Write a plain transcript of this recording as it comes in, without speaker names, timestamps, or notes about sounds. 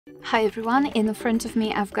Hi everyone, in front of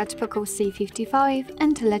me I've got POCO C55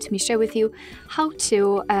 and let me share with you how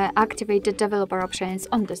to activate the developer options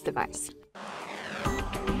on this device.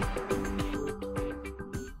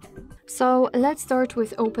 So let's start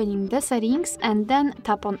with opening the settings and then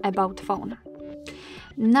tap on About Phone.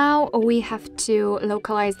 Now we have to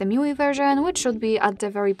localize the MIUI version, which should be at the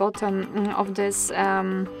very bottom of this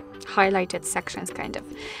highlighted sections kind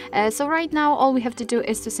of. So right now all we have to do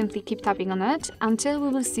is to simply keep tapping on it until we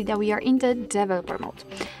will see that we are in the developer mode.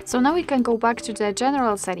 So now we can go back to the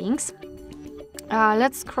general settings.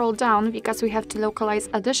 Let's scroll down because we have to localize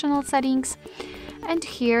additional settings. And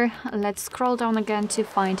here, let's scroll down again to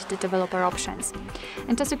find the developer options.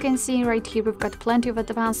 And as you can see right here, we've got plenty of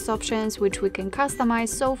advanced options which we can customize.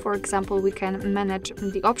 So for example, we can manage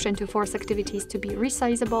the option to force activities to be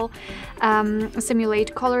resizable,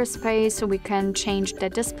 simulate color space, so we can change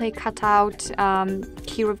the display cutout.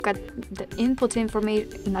 Here we've got the input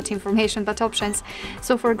information, but options.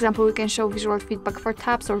 So for example, we can show visual feedback for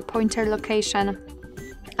tabs or pointer location.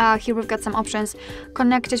 Here we've got some options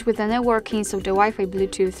connected with the networking, so the Wi-Fi,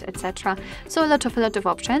 Bluetooth, etc. So a lot of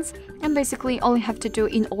options, and basically all you have to do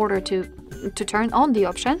in order to turn on the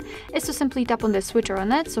option is to simply tap on the switcher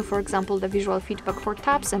on it. So for example, the visual feedback for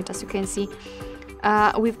tabs, and as you can see,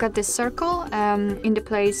 we've got this circle in the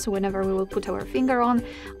place whenever we will put our finger on.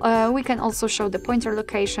 We can also show the pointer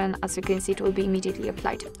location. As you can see, it will be immediately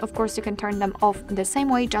applied. Of course, you can turn them off the same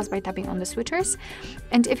way just by tapping on the switchers.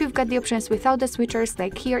 And if you've got the options without the switchers,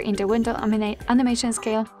 like here in the window animation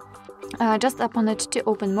scale, just tap on it to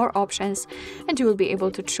open more options, and you will be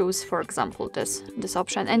able to choose, for example, this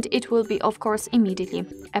option, and it will be, of course, immediately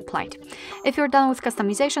applied. If you're done with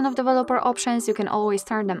customization of developer options, you can always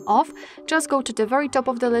turn them off. Just go to the very top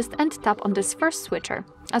of the list and tap on this first switcher.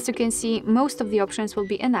 As you can see, most of the options will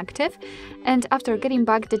be inactive, and after getting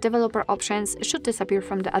back, the developer options should disappear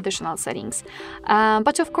from the additional settings.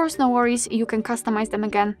 But of course, no worries, you can customize them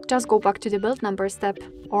again. Just go back to the build number step,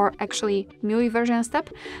 or actually MIUI version step,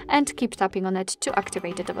 and keep tapping on it to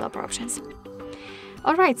activate the developer options.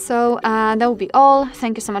 Alright, so that will be all.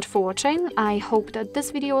 Thank you so much for watching. I hope that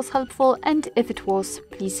this video was helpful, and if it was,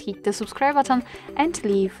 please hit the subscribe button and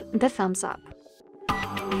leave the thumbs up.